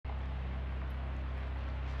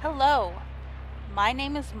Hello, my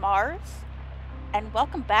name is Mars, and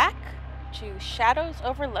welcome back to Shadows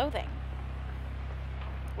over Loathing.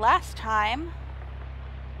 Last time,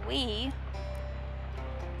 no,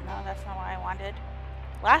 that's not what I wanted.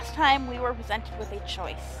 Last time we were presented with a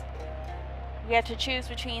choice. We had to choose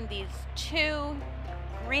between these two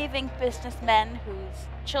grieving businessmen whose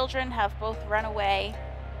children have both run away,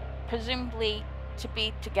 presumably to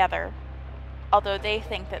be together, although they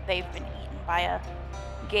think that they've been eaten by a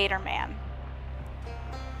Gatorman.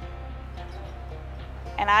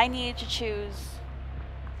 And I need to choose,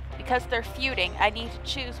 because they're feuding, I need to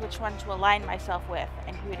choose which one to align myself with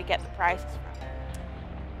and who to get the prizes from.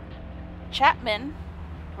 Chapman,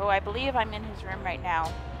 who I believe I'm in his room right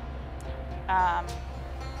now.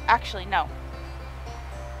 Actually, no.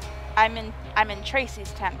 I'm in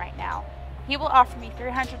Tracy's tent right now. He will offer me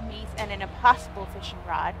 300 meat and an impossible fishing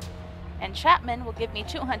rod, and Chapman will give me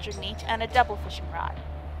 200 meat and a double fishing rod.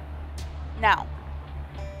 Now,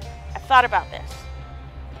 I've thought about this.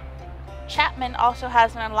 Chapman also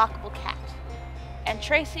has an unlockable cat, and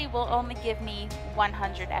Tracy will only give me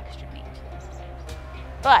 100 extra meat.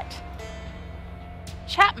 But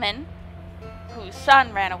Chapman, whose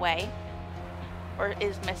son ran away, or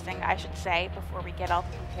is missing, I should say, before we get all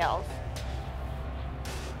the details,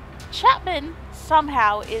 Chapman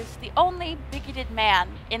somehow is the only bigoted man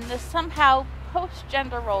in the somehow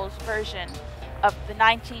post-gender roles version of the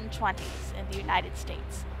 1920s in the United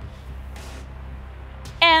States.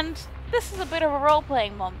 And this is a bit of a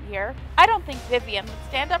role-playing moment here. I don't think Vivian would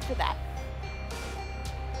stand up to that.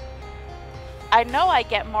 I know I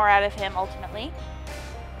get more out of him ultimately,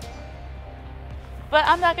 but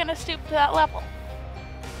I'm not going to stoop to that level.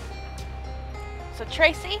 So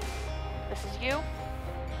Tracy, this is you.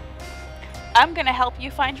 I'm going to help you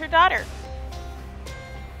find your daughter.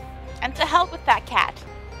 And to help with that cat.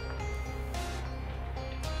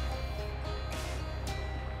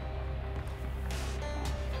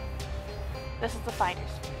 This is the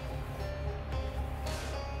finder's fee.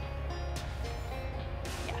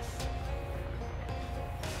 Yes.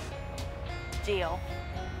 Deal.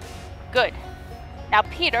 Good. Now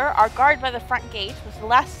Peter, our guard by the front gate, was the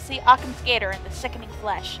last to see Occam's gator in the sickening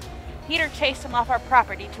flesh. Peter chased him off our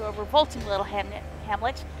property to a revolting little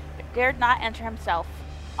hamlet, but dared not enter himself.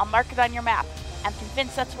 I'll mark it on your map. I'm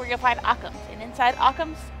convinced that's where you'll find Occam's, and inside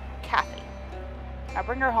Occam's, Kathy. Now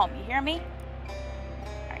bring her home, you hear me?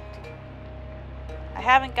 Alright.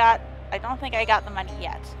 I don't think I got the money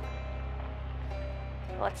yet.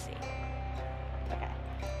 Let's see. Okay.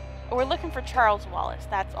 We're looking for Charles Wallace.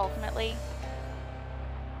 That's ultimately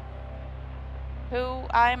who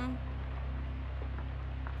I'm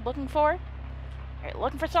looking for. Alright,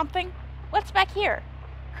 looking for something? What's back here?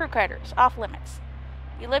 Crew cutters, off limits.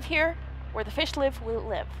 You live here? Where the fish live, we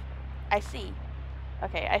live. I see.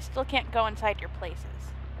 Okay, I still can't go inside your places.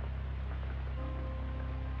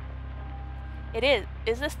 It is.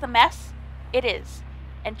 Is this the mess? It is.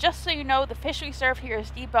 And just so you know, the fish we serve here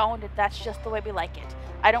is deboned, and that's just the way we like it.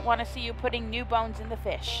 I don't want to see you putting new bones in the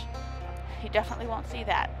fish. You definitely won't see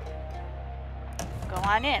that. Go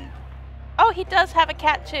on in. Oh, he does have a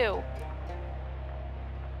cat too.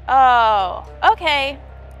 Oh, okay.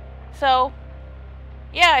 So,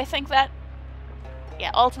 yeah, I think that,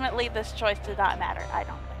 ultimately this choice did not matter, I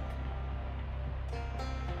don't think.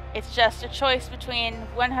 It's just a choice between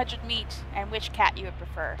 100 meat and which cat you would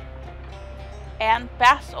prefer. And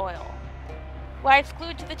bass oil. Why, it's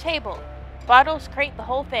glued to the table. Bottles crate the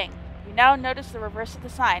whole thing. You now notice the reverse of the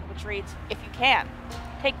sign, which reads, if you can,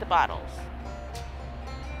 take the bottles.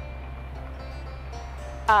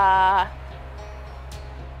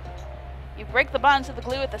 You break the bonds of the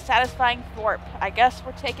glue with a satisfying thwarp. I guess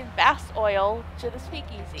we're taking bass oil to the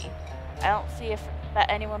speakeasy. I don't see that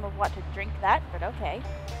anyone would want to drink that, but okay.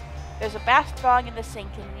 There's a bass dog in the sink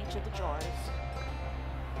and in each of the drawers.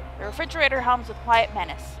 The refrigerator hums with quiet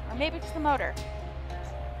menace, or maybe it's the motor.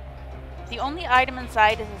 The only item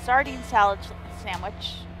inside is a sardine salad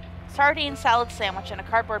sandwich in a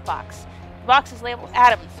cardboard box. The box is labeled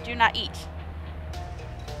Adams, do not eat.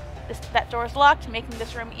 That door is locked, making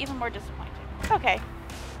this room even more disappointing. Okay.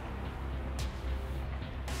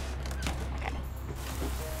 Okay.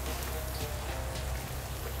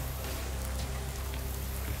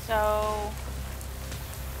 So,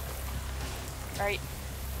 alright.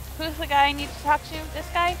 Who's the guy I need to talk to? This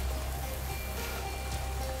guy?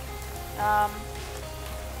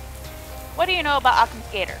 What do you know about Occam's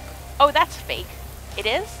gator? Oh, that's fake. It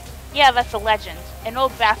is? Yeah, that's a legend. An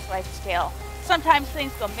old bass wife's tale. Sometimes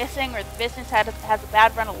things go missing or the business has a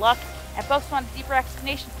bad run of luck, and folks want a deeper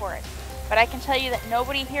explanation for it. But I can tell you that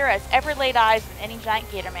nobody here has ever laid eyes on any giant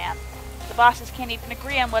gator man. The bosses can't even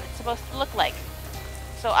agree on what it's supposed to look like.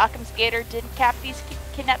 So Occam's Gator didn't kidnap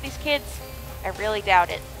these kids? I really doubt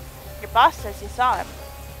it. Your boss says you saw him.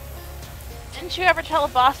 Didn't you ever tell a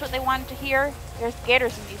boss what they wanted to hear? There's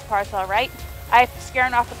gators in these parts, alright. I have to scare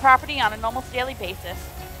them off the property on an almost daily basis.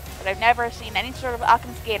 But I've never seen any sort of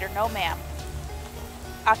Occam's Gator, no ma'am.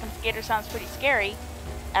 Occam's Gator sounds pretty scary,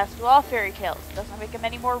 as do all fairy tales. Doesn't make them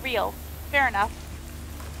any more real. Fair enough.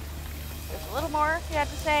 There's a little more you had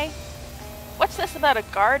to say. What's this about a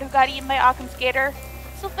guard who got eaten by Occam's Gator?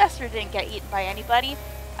 Sylvester didn't get eaten by anybody.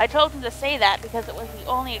 I told him to say that because it was the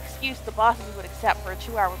only excuse the bosses would accept for a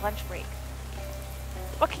 2-hour lunch break.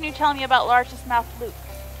 What can you tell me about Largest Mouth Luke?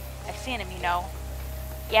 I've seen him, you know.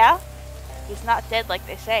 Yeah? He's not dead like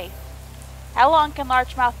they say. How long can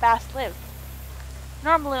largemouth bass live?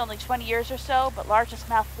 Normally only 20 years or so, but Largest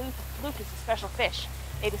Mouth Luke is a special fish.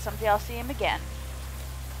 Maybe someday I'll see him again.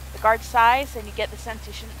 The guard sighs, and you get the sense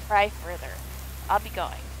you shouldn't pry further. I'll be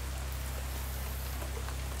going.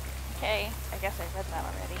 Okay, I guess I read that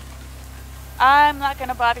already. I'm not going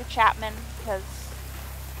to bother Chapman, because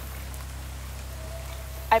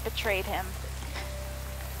I betrayed him.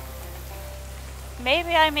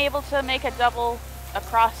 Maybe I'm able to make a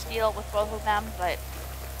cross deal with both of them, but,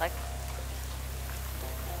 like,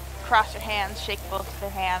 cross your hands, shake both of their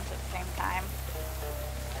hands at the same time.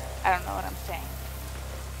 I don't know what I'm saying.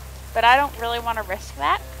 But I don't really want to risk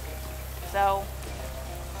that, so,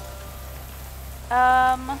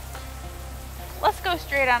 let's go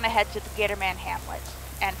straight on ahead to the Gatorman Hamlet,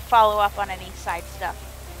 and follow up on any side stuff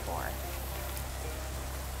before.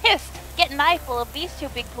 Hist! Get an eyeful of these two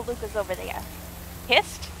big palookas over there.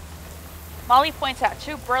 Hist? Molly points out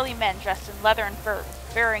 2 burly men dressed in leather and furs,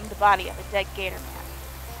 burying the body of a dead gator man.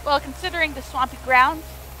 Well, considering the swampy ground,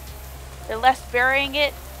 they're less burying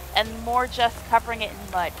it and more just covering it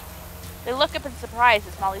in mud. They look up in surprise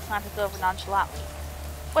as Molly saunters over nonchalantly.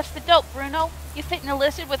 What's the dope, Bruno? You fitting a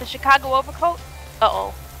lizard with a Chicago overcoat?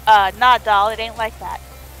 Uh-oh. Nah, doll, it ain't like that.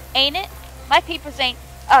 Ain't it? My peepers ain't...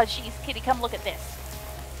 Oh, jeez, kitty, come look at this.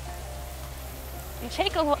 You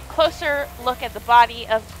take a closer look at the body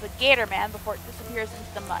of the Gator Man before it disappears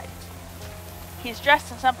into the mud. He's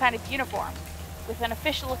dressed in some kind of uniform, with an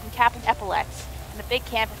official-looking cap and epaulets, and a big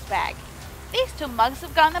canvas bag. These 2 mugs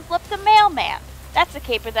have gone and flipped the mailman. That's a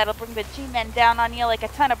caper that'll bring the G-men down on you like a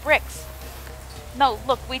ton of bricks. No,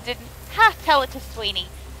 look, we didn't. Ha! Tell it to Sweeney.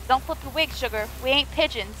 Don't flip your wig, sugar. We ain't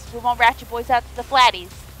pigeons. We won't rat you boys out to the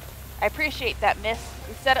flatties. I appreciate that, miss.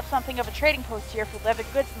 We set up something of a trading post here for leather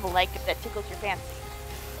goods and the like if that tickles your fancy.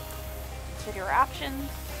 Consider your options.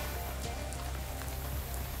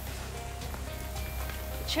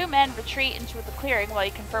 The 2 men retreat into the clearing while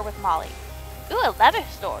you confer with Molly. Ooh, a leather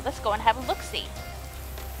store. Let's go and have a look-see.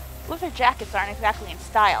 Leather jackets aren't exactly in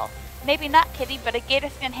style. Maybe not, kitty, but a gator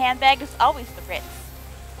skin handbag is always the Ritz.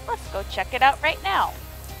 Let's go check it out right now.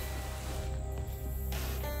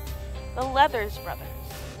 The Leathers Brothers.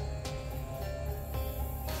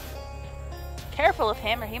 Careful of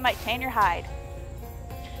him or he might tan your hide.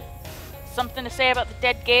 Something to say about the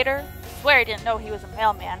dead gator? Swear I didn't know he was a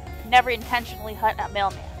mailman. Never intentionally hunt a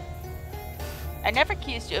mailman. I never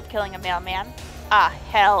accused you of killing a mailman. Ah,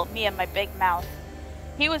 hell, me and my big mouth.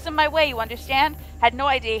 He was in my way, you understand? Had no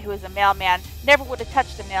idea he was a mailman. Never would have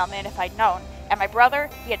touched a mailman if I'd known. And my brother,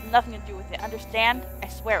 he had nothing to do with it, understand? I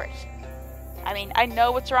swear it. I mean, I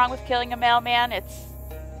know what's wrong with killing a mailman. It's...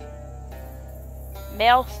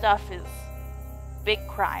 mail stuff is big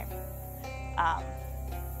crime.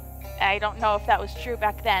 I don't know if that was true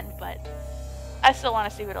back then, but I still want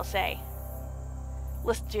to see what he'll say.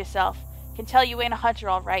 Listen to yourself. Can tell you ain't a hunter,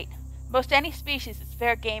 all right. Most any species is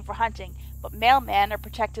fair game for hunting, but mailmen are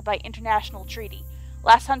protected by international treaty.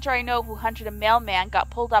 Last hunter I know who hunted a mailman got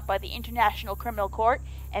pulled up by the International Criminal Court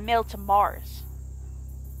and mailed to Mars.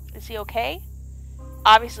 Is he okay?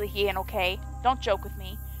 Obviously he ain't okay. Don't joke with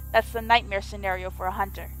me. That's the nightmare scenario for a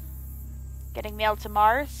hunter. Getting mailed to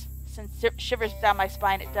Mars? Sends shivers down my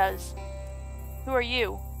spine, it does. Who are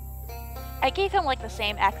you? I gave him like the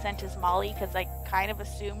same accent as Molly because I kind of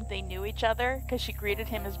assumed they knew each other because she greeted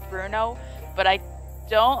him as Bruno, but I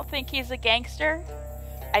don't think he's a gangster.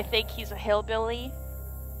 I think he's a hillbilly.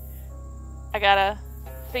 I gotta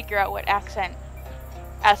figure out what accent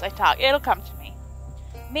as I talk. It'll come to me.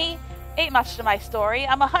 Me? Ain't much to my story.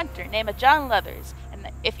 I'm a hunter named John Leathers, and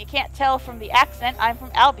if you can't tell from the accent, I'm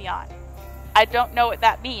from Albion. I don't know what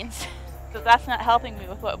that means, so that's not helping me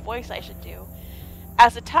with what voice I should do.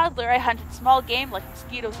 As a toddler, I hunted small game like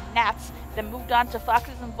mosquitoes and gnats, then moved on to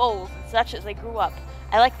foxes and voles and such as I grew up.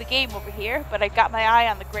 I like the game over here, but I got my eye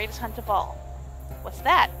on the greatest hunt of all. What's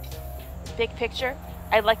that? Big picture?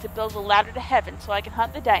 I'd like to build a ladder to heaven so I can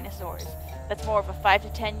hunt the dinosaurs. That's more of a 5 to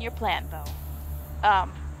 10 year plan, though.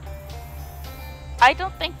 I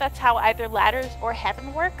don't think that's how either ladders or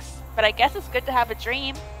heaven works, but I guess it's good to have a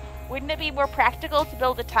dream. Wouldn't it be more practical to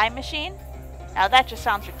build a time machine? Now that just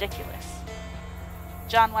sounds ridiculous.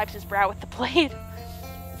 John wipes his brow with the blade.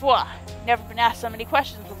 Pwah, never been asked so many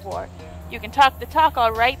questions before. You can talk the talk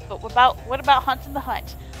all right, but what about hunting the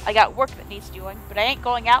hunt? I got work that needs doing, but I ain't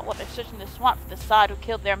going out while they're searching the swamp for the sod who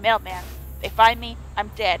killed their mailman. They find me,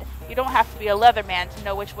 I'm dead. You don't have to be a Leatherman to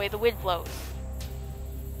know which way the wind blows.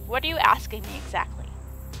 What are you asking me exactly?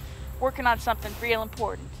 Working on something real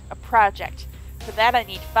important. A project. For that I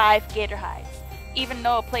need 5 gator hides. Even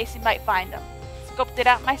know a place you might find them. Scoped it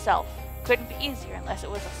out myself. Couldn't be easier unless it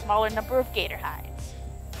was a smaller number of gator hides.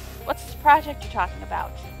 What's this project you're talking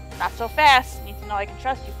about? Not so fast. Need to know I can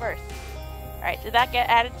trust you first. Alright, did that get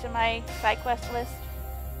added to my side quest list?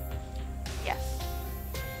 Yes.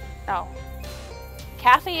 Oh.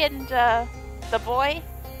 Kathy and the boy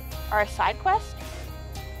are a side quest?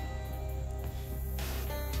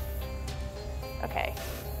 Okay.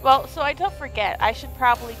 Well, so I don't forget, I should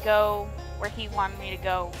probably go where he wanted me to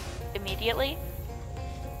go immediately,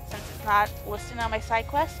 since it's not listed on my side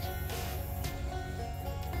quest.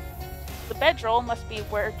 The bedroll must be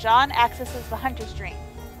where John accesses the hunter's dream.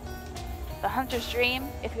 The hunter's dream,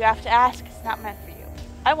 if you have to ask, is not meant for you.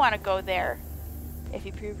 I want to go there. If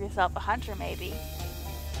you prove yourself a hunter, maybe.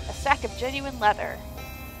 A sack of genuine leather.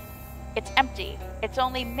 It's empty. It's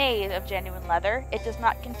only made of genuine leather. It does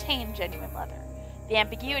not contain genuine leather. The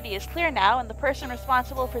ambiguity is clear now, and the person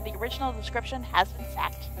responsible for the original description has been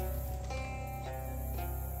sacked.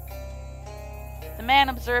 The man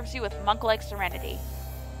observes you with monk-like serenity.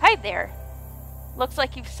 Hi there. Looks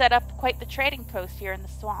like you've set up quite the trading post here in the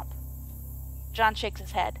swamp. John shakes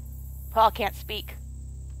his head. Paul can't speak.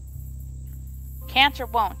 Can't or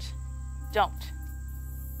won't. Don't.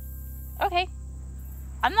 Okay.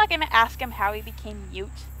 I'm not going to ask him how he became mute.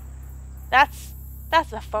 That's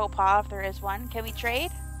a faux pas if there is one. Can we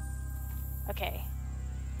trade? Okay.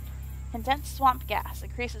 Condensed swamp gas.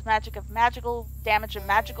 Increases magical damage of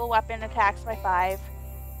magical weapon attacks by 5.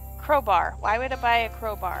 Crowbar. Why would I buy a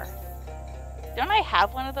crowbar? Don't I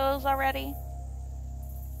have one of those already?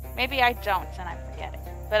 Maybe I don't and I'm forgetting.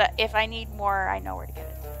 But if I need more, I know where to get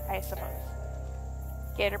it, I suppose.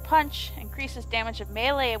 Gator Punch. Increases damage of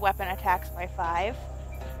melee weapon attacks by 5.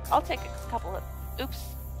 I'll take a couple of... Oops.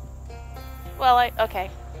 Well,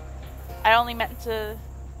 okay. I only meant to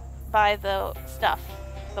buy the stuff.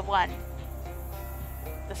 The one.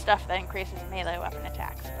 The stuff that increases melee weapon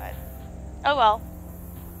attacks, but... Oh well.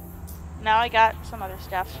 Now I got some other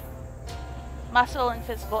stuff. Muscle and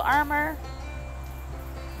physical armor.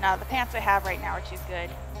 No, the pants I have right now are too good.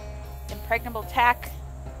 Impregnable tack.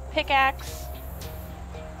 Pickaxe.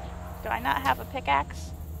 Do I not have a pickaxe?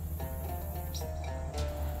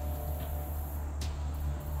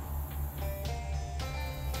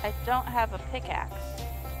 I don't have a pickaxe.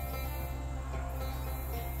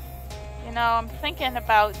 You know, I'm thinking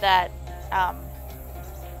about that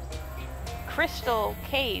crystal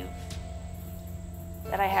cave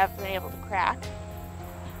that I have been able to crack.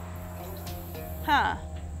 Huh.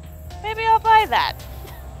 Maybe I'll buy that.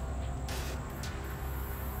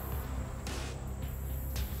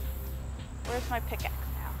 Where's my pickaxe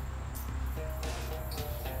now?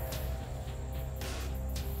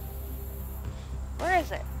 Where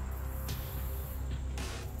is it?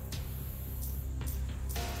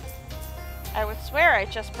 I would swear I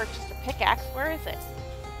just purchased a pickaxe. Where is it?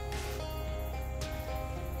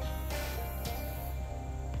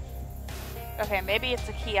 Okay, maybe it's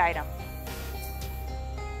a key item.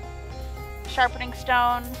 Sharpening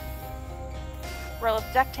stone. Roll of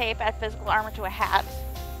duct tape, add physical armor to a hat.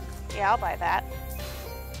 Yeah, I'll buy that.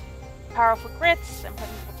 Powerful grits,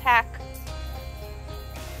 impregnable tack.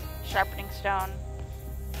 Sharpening stone.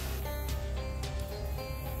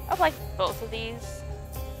 I'll like both of these.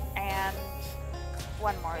 And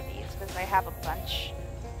one more of these, because I have a bunch.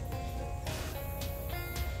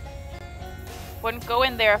 Wouldn't go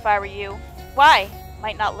in there if I were you. Why?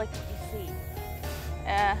 Might not like what you see.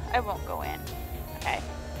 I won't go in. Okay.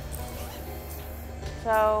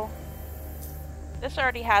 So, this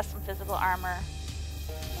already has some physical armor.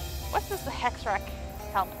 What does the Hexrack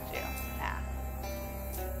helmet do?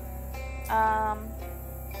 Nah.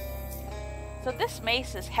 So this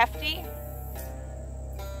mace is hefty.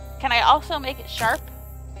 Can I also make it sharp?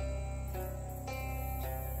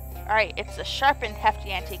 Alright, it's a sharpened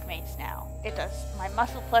hefty antique mace now. It does my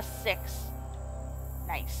muscle plus 6.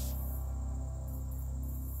 Nice.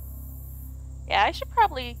 Yeah, I should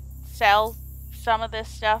probably sell some of this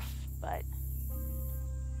stuff, but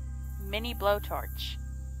Mini blowtorch.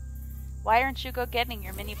 Why aren't you go getting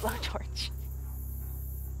your mini blowtorch?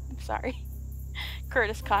 I'm sorry.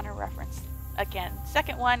 Curtis Connor reference. Again.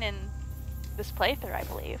 Second one in this playthrough, I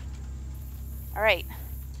believe. Alright.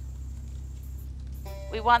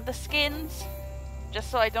 We want the skins.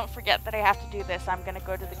 Just so I don't forget that I have to do this, I'm gonna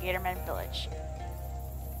go to the Gatormen village.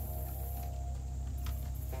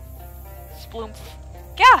 Sploomf.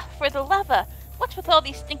 Gah! For the lava! What's with all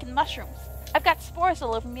these stinking mushrooms? I've got spores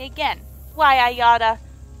all over me again. Why, I oughta...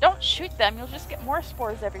 Don't shoot them, you'll just get more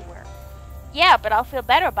spores everywhere. Yeah, but I'll feel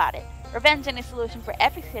better about it. Revenge ain't a solution for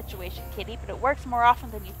every situation, kitty, but it works more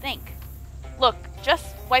often than you think. Look,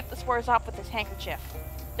 just wipe the spores off with this handkerchief.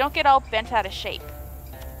 Don't get all bent out of shape.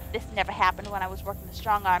 This never happened when I was working the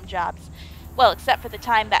strong-arm jobs. Well, except for the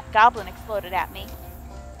time that goblin exploded at me.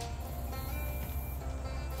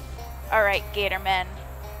 Alright, Gatormen.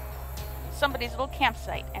 Somebody's little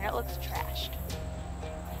campsite, and it looks trashed.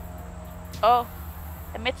 Oh,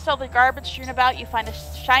 amidst all the garbage strewn about, you find a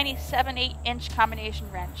shiny 7-8-inch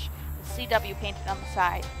combination wrench with CW painted on the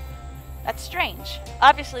side. That's strange.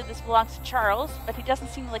 Obviously this belongs to Charles, but he doesn't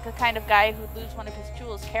seem like the kind of guy who'd lose one of his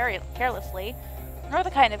tools carelessly, nor the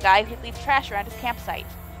kind of guy who'd leave trash around his campsite.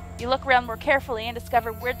 You look around more carefully and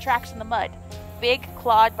discover weird tracks in the mud. Big,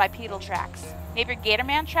 clawed, bipedal tracks. Maybe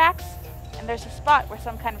Gatorman tracks? And there's a spot where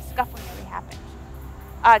some kind of scuffling really happened.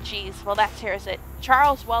 Ah, geez, well that tears it.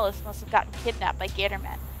 Charles Wallace must have gotten kidnapped by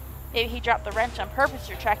Gatormen. Maybe he dropped the wrench on purpose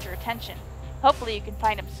to attract your attention. Hopefully you can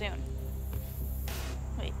find him soon.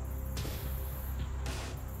 Wait.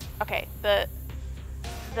 Okay, the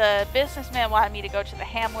businessman wanted me to go to the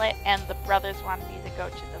hamlet, and the brothers wanted me to go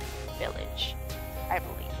to the village, I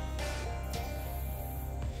believe.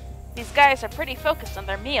 These guys are pretty focused on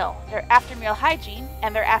their meal, their after-meal hygiene,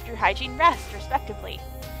 and their after-hygiene rest, respectively.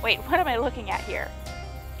 Wait, what am I looking at here?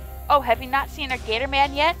 Oh, have you not seen our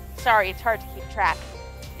Gatorman yet? Sorry, it's hard to keep track.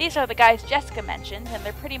 These are the guys Jessica mentioned, and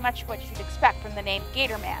they're pretty much what you'd expect from the name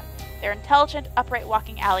Gatorman. They're intelligent,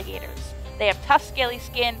 upright-walking alligators. They have tough, scaly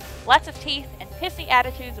skin, lots of teeth, and pissy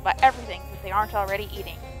attitudes about everything that they aren't already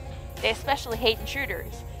eating. They especially hate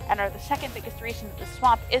intruders, and are the second biggest reason that the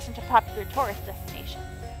swamp isn't a popular tourist destination.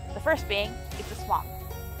 The first being, it's a swamp.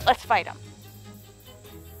 Let's fight them.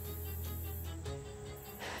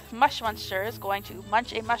 Mush Muncher is going to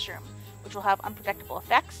munch a mushroom, which will have unpredictable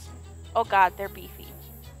effects. Oh god, they're beefy.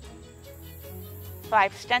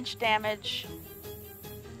 5 stench damage.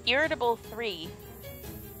 Irritable 3.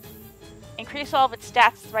 Increase all of its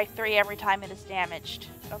stats by 3 every time it is damaged.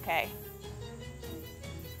 Okay.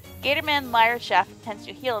 Gatorman Liar Chef intends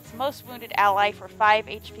to heal its most wounded ally for 5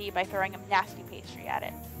 HP by throwing a nasty pastry at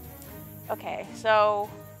it. Okay, so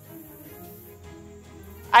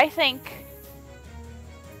I think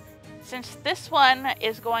since this one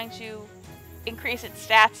is going to increase its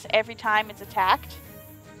stats every time it's attacked,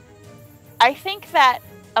 I think that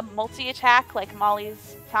a multi-attack like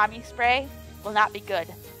Molly's Tommy Spray will not be good.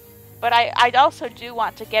 But I also do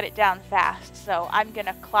want to get it down fast, so I'm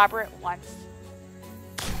gonna clobber it once.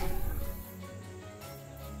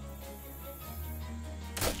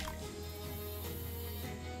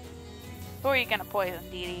 Who are you gonna poison,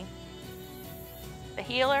 Dee Dee? The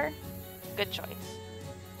healer? Good choice.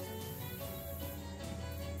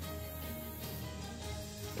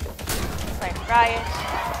 Like Riot.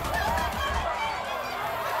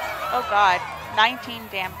 Oh god, 19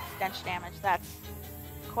 stench damage. That's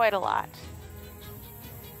quite a lot.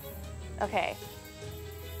 Okay.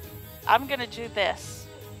 I'm gonna do this.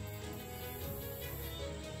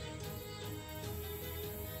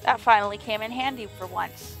 That finally came in handy for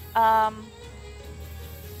once.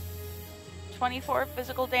 24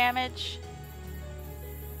 physical damage.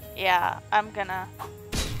 Yeah, I'm gonna...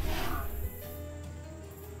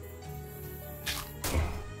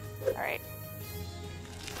 Alright.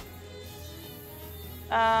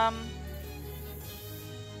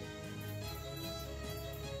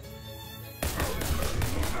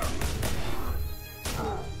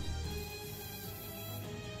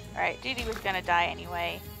 Alright, Dee Dee was gonna die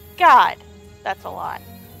anyway. God! That's a lot.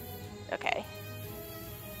 Okay.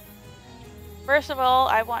 First of all,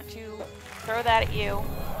 I want to throw that at you.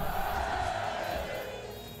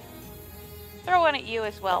 Throw one at you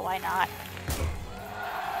as well, why not?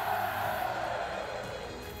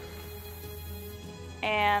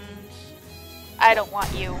 And I don't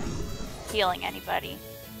want you healing anybody.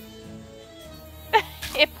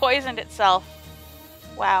 It poisoned itself.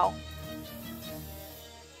 Wow.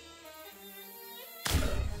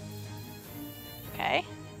 Okay.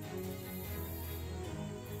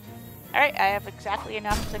 Alright, I have exactly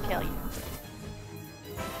enough to kill you.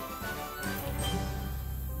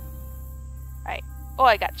 Alright. Oh,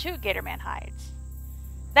 I got 2 Gatorman hides.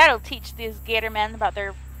 That'll teach these Gatormen about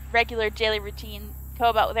their regular daily routine. Go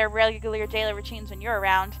about their regular daily routines when you're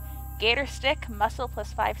around. Gator stick, muscle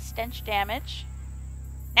plus 5 stench damage.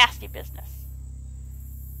 Nasty business.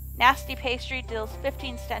 Nasty pastry deals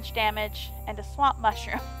 15 stench damage, and a swamp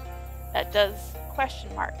mushroom that does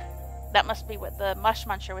question mark. That must be what the mush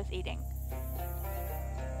muncher was eating.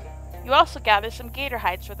 You also gather some gator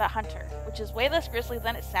hides for that hunter, which is way less grisly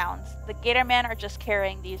than it sounds. The Gatormen are just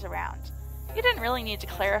carrying these around. You didn't really need to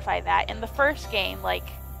clarify that. In the first game, like,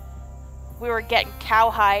 we were getting cow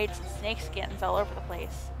hides and snake skins all over the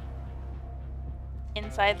place.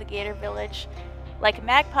 Inside the gator village, like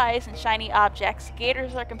magpies and shiny objects,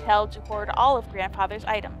 gators are compelled to hoard all of Grandfather's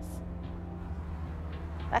items.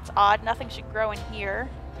 That's odd. Nothing should grow in here.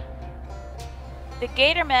 The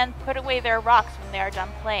Gatormen put away their rocks when they are done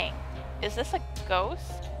playing. Is this a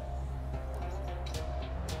ghost?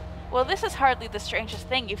 Well, this is hardly the strangest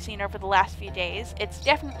thing you've seen over the last few days. It's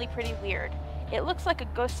definitely pretty weird. It looks like a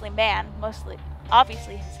ghostly man, mostly,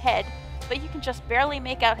 obviously his head, but you can just barely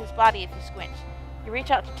make out his body if you squint. You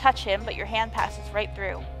reach out to touch him, but your hand passes right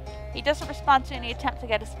through. He doesn't respond to any attempt to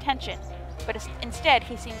get his attention, but instead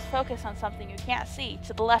he seems focused on something you can't see,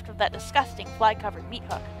 to the left of that disgusting fly-covered meat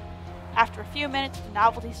hook. After a few minutes, the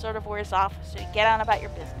novelty sort of wears off, so you get on about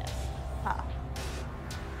your business. Huh.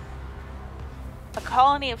 A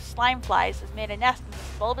colony of slime flies has made a nest in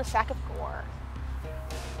this bulbous sack of gore.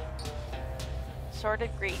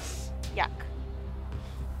 Sorted grease. Yuck.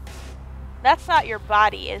 That's not your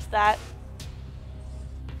body, is that?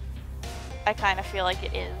 I kind of feel like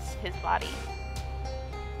it is his body.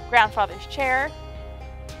 Grandfather's chair.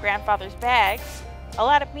 Grandfather's bags. A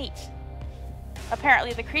lot of meat.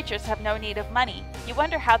 Apparently the creatures have no need of money. You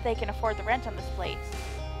wonder how they can afford the rent on this place.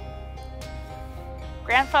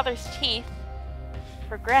 Grandfather's teeth.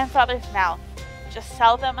 For Grandfather's mouth. Just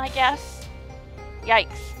sell them, I guess?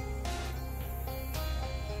 Yikes.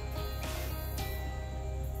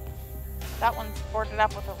 That one's boarded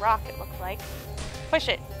up with a rock, it looks like. Push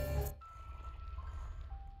it.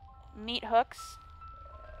 Meat hooks.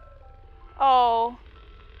 Oh.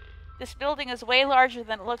 This building is way larger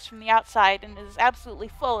than it looks from the outside and is absolutely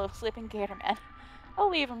full of sleeping Gatormen. I'll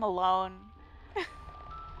leave them alone.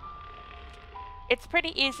 It's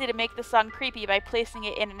pretty easy to make the song creepy by placing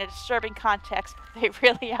it in a disturbing context, but they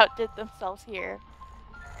really outdid themselves here.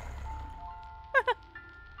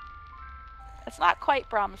 It's not quite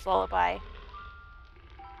Brahms' lullaby.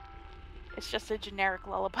 It's just a generic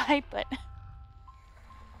lullaby, but...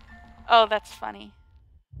 Oh, that's funny.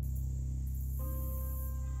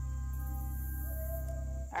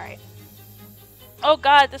 Alright. Oh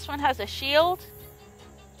god, this one has a shield?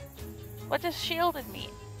 What does shielded mean?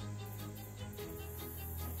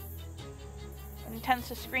 It intends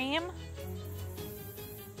to scream?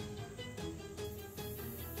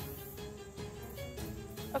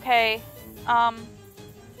 Okay.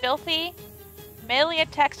 Filthy. Melee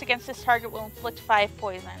attacks against this target will inflict 5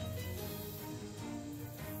 poison.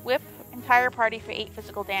 Whip entire party for 8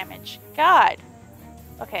 physical damage. God!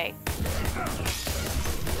 Okay.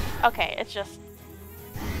 Okay, it's just...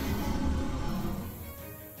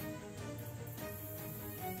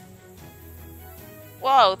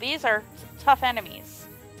 Whoa, these are tough enemies.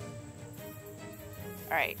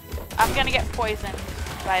 Alright. I'm gonna get poisoned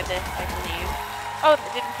by this, I believe. Oh,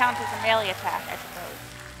 it didn't count as a melee attack, I suppose.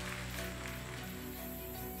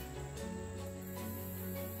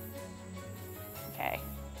 Okay.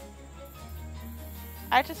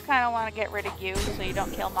 I just kind of want to get rid of you so you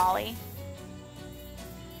don't kill Molly.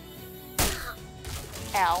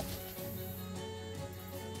 Ow.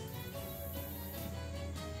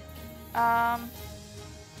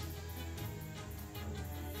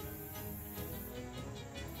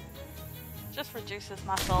 Just reduces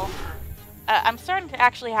muscle. I'm starting to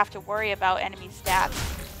actually have to worry about enemy stats.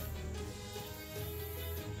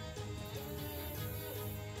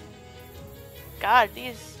 God,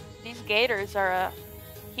 these gators are a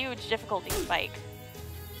huge difficulty spike.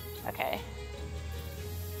 Okay.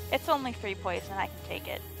 It's only 3 poison, I can take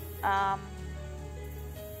it.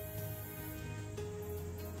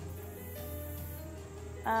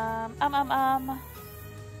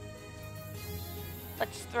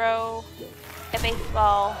 Let's throw a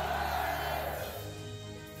baseball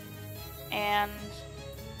and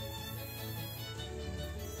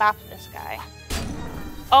slap this guy.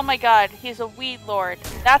 Oh my god, he's a weed lord.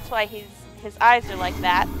 That's why his eyes are like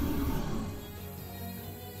that.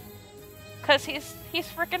 Cause he's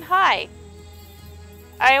freaking high.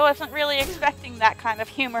 I wasn't really expecting that kind of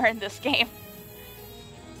humor in this game.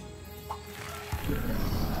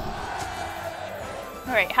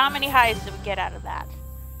 Alright, how many highs did we get out of that?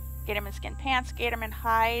 Gatorman skin pants, Gatorman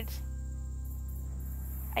hides.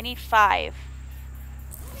 I need 5.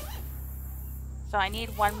 So I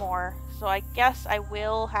need 1 more. So I guess I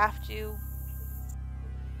will have to...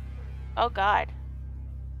 Oh god.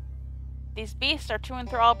 These beasts are too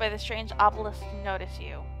enthralled by the strange obelisk to notice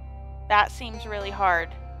you. That seems really hard.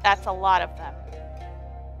 That's a lot of them.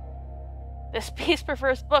 This beast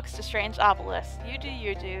prefers books to strange obelisks. You do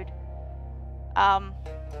you, dude.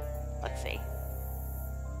 Let's see.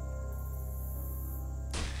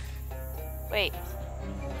 Wait.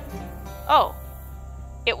 Oh.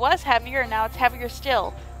 It was heavier, and now it's heavier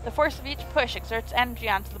still. The force of each push exerts energy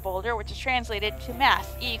onto the boulder, which is translated to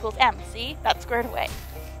mass. E equals M. See? That's squared away.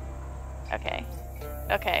 Okay.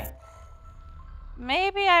 Okay.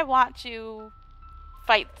 Maybe I want to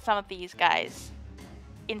fight some of these guys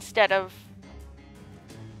instead of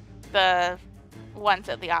the ones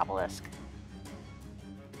at the obelisk.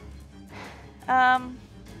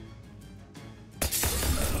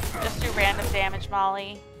 Just do random damage,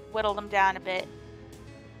 Molly. Whittle them down a bit.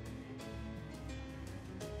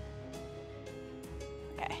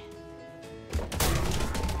 Okay.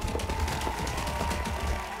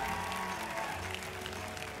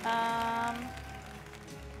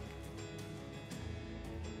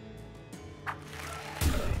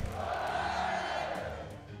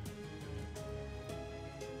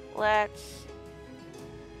 Let's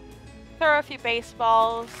throw a few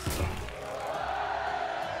baseballs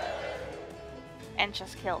and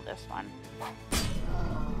just kill this one.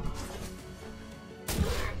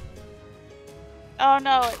 Oh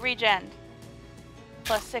no, it regened.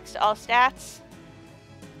 +6 to all stats.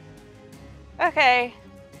 Okay.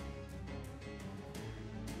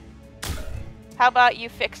 How about you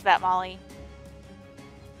fix that, Molly?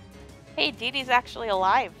 Hey, Dee Dee's actually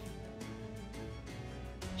alive.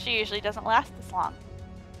 She usually doesn't last this long.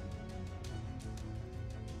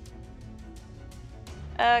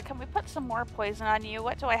 Can we put some more poison on you?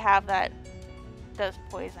 What do I have that does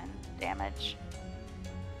poison damage?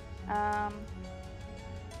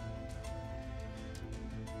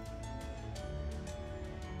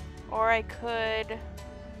 Or I could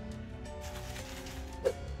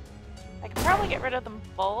probably get rid of them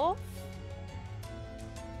both.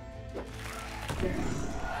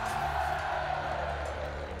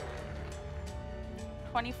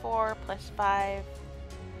 (24 + 5).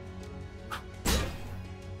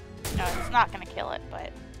 No, it's not gonna kill it,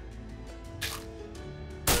 but...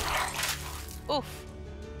 Oof.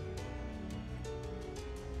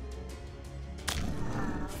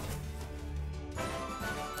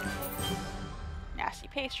 Nasty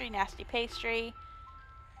pastry, nasty pastry.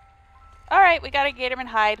 Alright, we got a Gatorman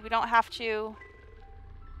hide. We don't have to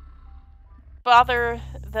bother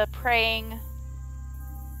the praying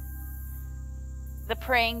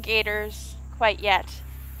gators quite yet.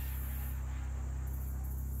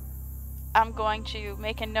 I'm going to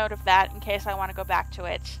make a note of that in case I want to go back to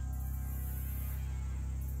it.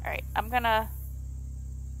 Alright, I'm gonna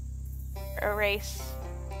erase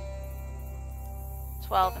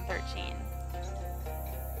 12 and 13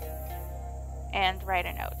 and write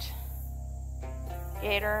a note.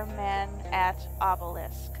 Gatormen at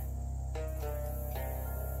obelisk.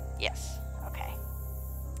 Yes, okay.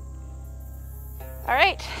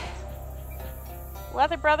 Alright.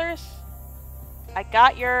 Leather Brothers, I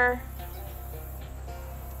got your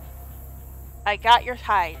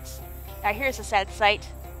hides. Now here's a sad sight.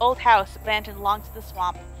 Old house, abandoned long to the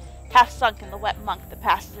swamp. Half sunk in the wet muck that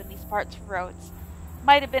passes in these parts for roads.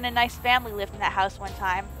 Might have been a nice family lived in that house one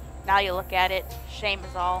time. Now you look at it, shame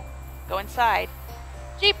is all. Go inside.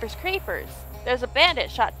 Jeepers creepers! There's a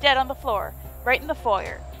bandit shot dead on the floor, right in the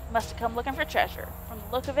foyer. Must have come looking for treasure. From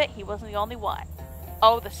the look of it, he wasn't the only one.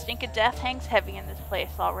 Oh, the stink of death hangs heavy in this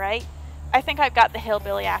place, alright. I think I've got the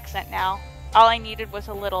hillbilly accent now. All I needed was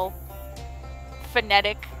a little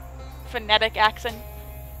phonetic accent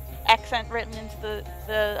written into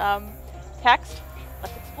the text.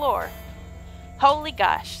 Let's explore. Holy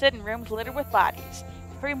gosh, sitting rooms littered with bodies.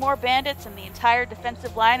 3 more bandits and the entire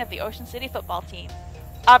defensive line of the Ocean City football team.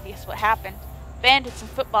 Obvious what happened. Bandits and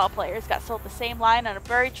football players got sold the same line on a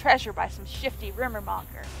buried treasure by some shifty rumor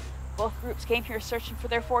monger. Both groups came here searching for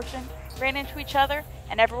their fortune, ran into each other,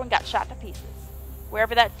 and everyone got shot to pieces.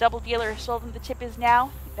 Wherever that double dealer who sold him the tip is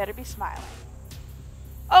now, he better be smiling.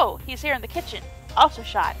 Oh, he's here in the kitchen, also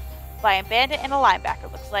shot. By a bandit and a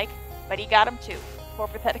linebacker, looks like. But he got him too. Poor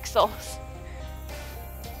pathetic souls.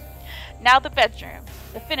 Now the bedroom,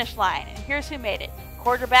 the finish line, and here's who made it.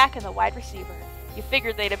 Quarterback and the wide receiver. You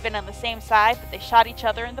figured they'd have been on the same side, but they shot each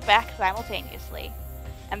other in the back simultaneously.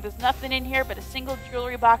 And there's nothing in here but a single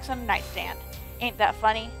jewelry box on a nightstand. Ain't that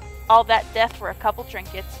funny? All that death for a couple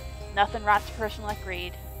trinkets. Nothing rots a person like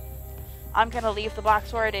greed. I'm gonna leave the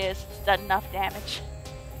box where it is. It's done enough damage.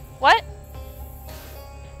 What?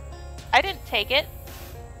 I didn't take it.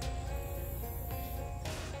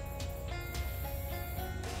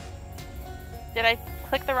 Did I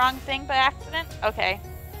click the wrong thing by accident? Okay.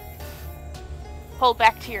 Hold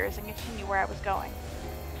back tears and continue where I was going.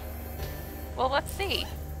 Well, let's see.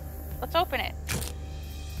 Let's open it.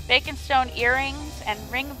 Bacon stone earrings and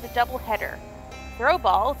ring of the double header. Throw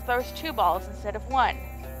ball throws 2 balls instead of 1.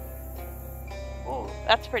 Ooh,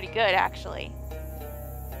 that's pretty good, actually.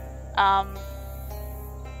 But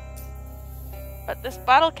this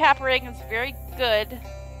bottle cap ring is very good.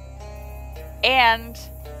 And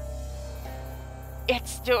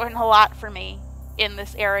it's doing a lot for me in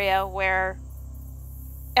this area where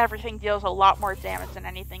everything deals a lot more damage than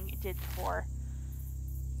anything it did before.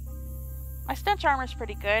 My stench armor is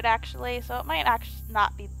pretty good, actually, so it might actually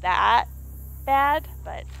not be that bad,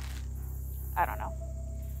 but I don't know.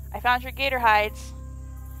 I found your gator hides.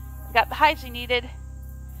 You got the hides you needed.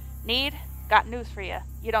 Need? Got news for you.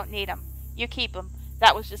 You don't need them. You keep them.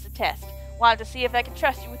 That was just a test. Wanted to see if I could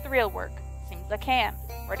trust you with the real work. Seems I can.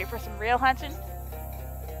 Ready for some real hunting?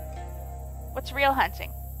 What's real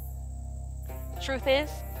hunting? Truth is,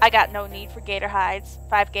 I got no need for gator hides.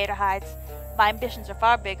 5 gator hides. My ambitions are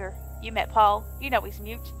far bigger. You met Paul. You know he's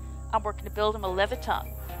mute. I'm working to build him a leather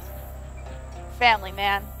tongue. Family,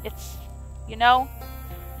 man. It's, you know.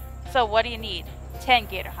 So what do you need? 10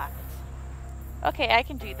 gator hides. Okay, I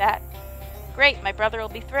can do that. Great, my brother will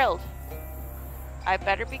be thrilled. I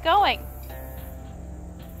better be going.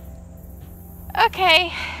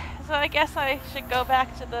 Okay, so I guess I should go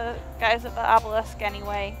back to the guys at the obelisk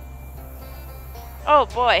anyway. Oh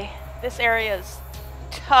boy, this area is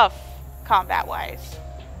tough combat-wise.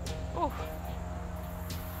 Ooh.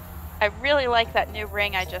 I really like that new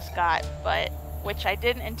ring I just got, but which I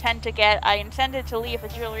didn't intend to get. I intended to leave a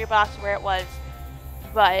jewelry box where it was,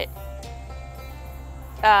 but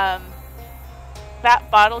that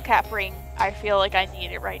bottle cap ring, I feel like I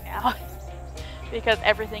need it right now because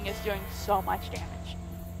everything is doing so much damage.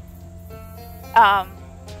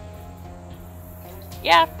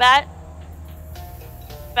 Yeah, that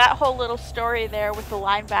whole little story there with the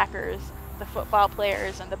linebackers, the football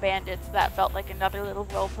players, and the bandits, that felt like another little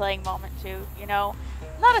role-playing moment too, you know?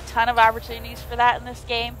 Not a ton of opportunities for that in this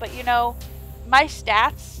game, but you know, my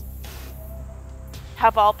stats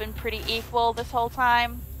have all been pretty equal this whole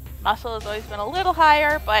time. Muscle has always been a little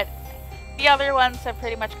higher, but the other ones have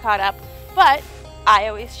pretty much caught up. But I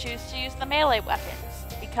always choose to use the melee weapons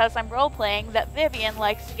because I'm role-playing that Vivian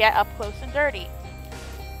likes to get up close and dirty.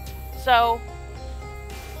 So,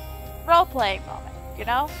 role-playing moment, you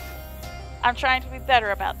know? I'm trying to be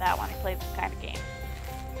better about that when I play this kind of game.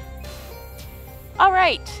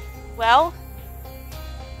 Alright, well,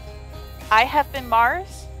 I have been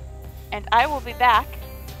Mars, and I will be back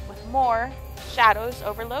with more Shadows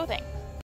over Loathing.